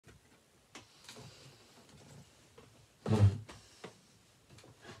God,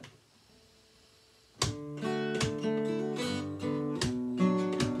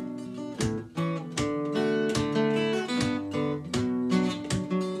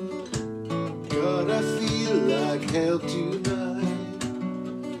 I feel like hell tonight.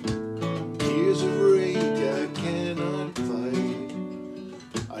 Tears of rage I cannot fight.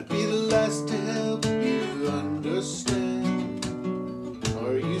 I'd be the last to help you understand.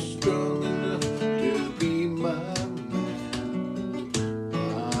 Are you strong enough to be my man?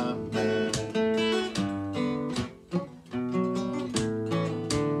 My man.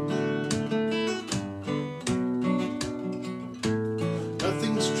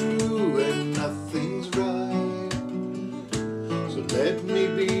 Nothing's true and nothing's right, so let me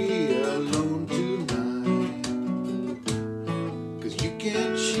be alone tonight. 'Cause you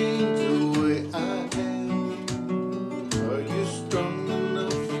can't change the way I am. Are you strong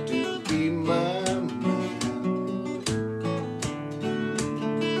enough to be my man?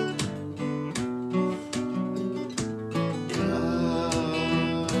 Guide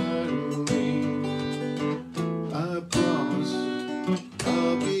me, I promise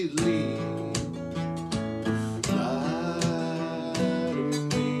I'll believe. Lie to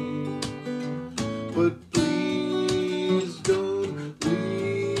me, but please don't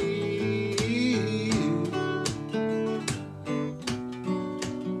leave.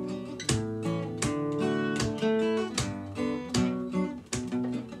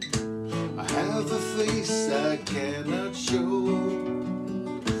 I have a face I cannot show.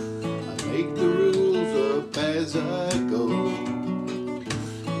 I make the rules up as I go.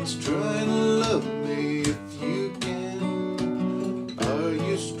 It's trying to love me if you can. Are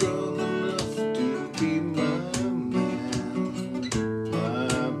you strong enough to be my man?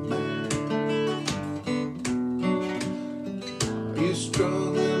 My man. Are you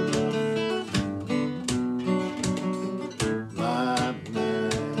strong enough? My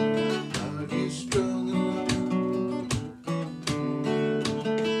man. Are you strong enough?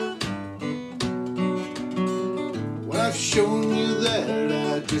 When I've shown you that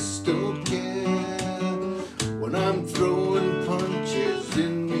I just don't care, when I'm throwing punches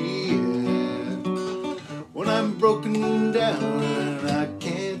in the air, when I'm broken down and I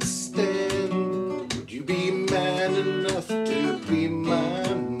can't stand, would you be man enough to be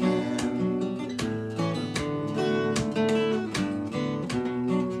my man?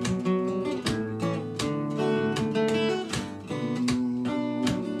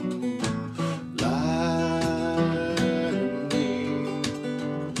 Lie to me,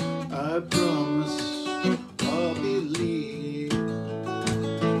 I promise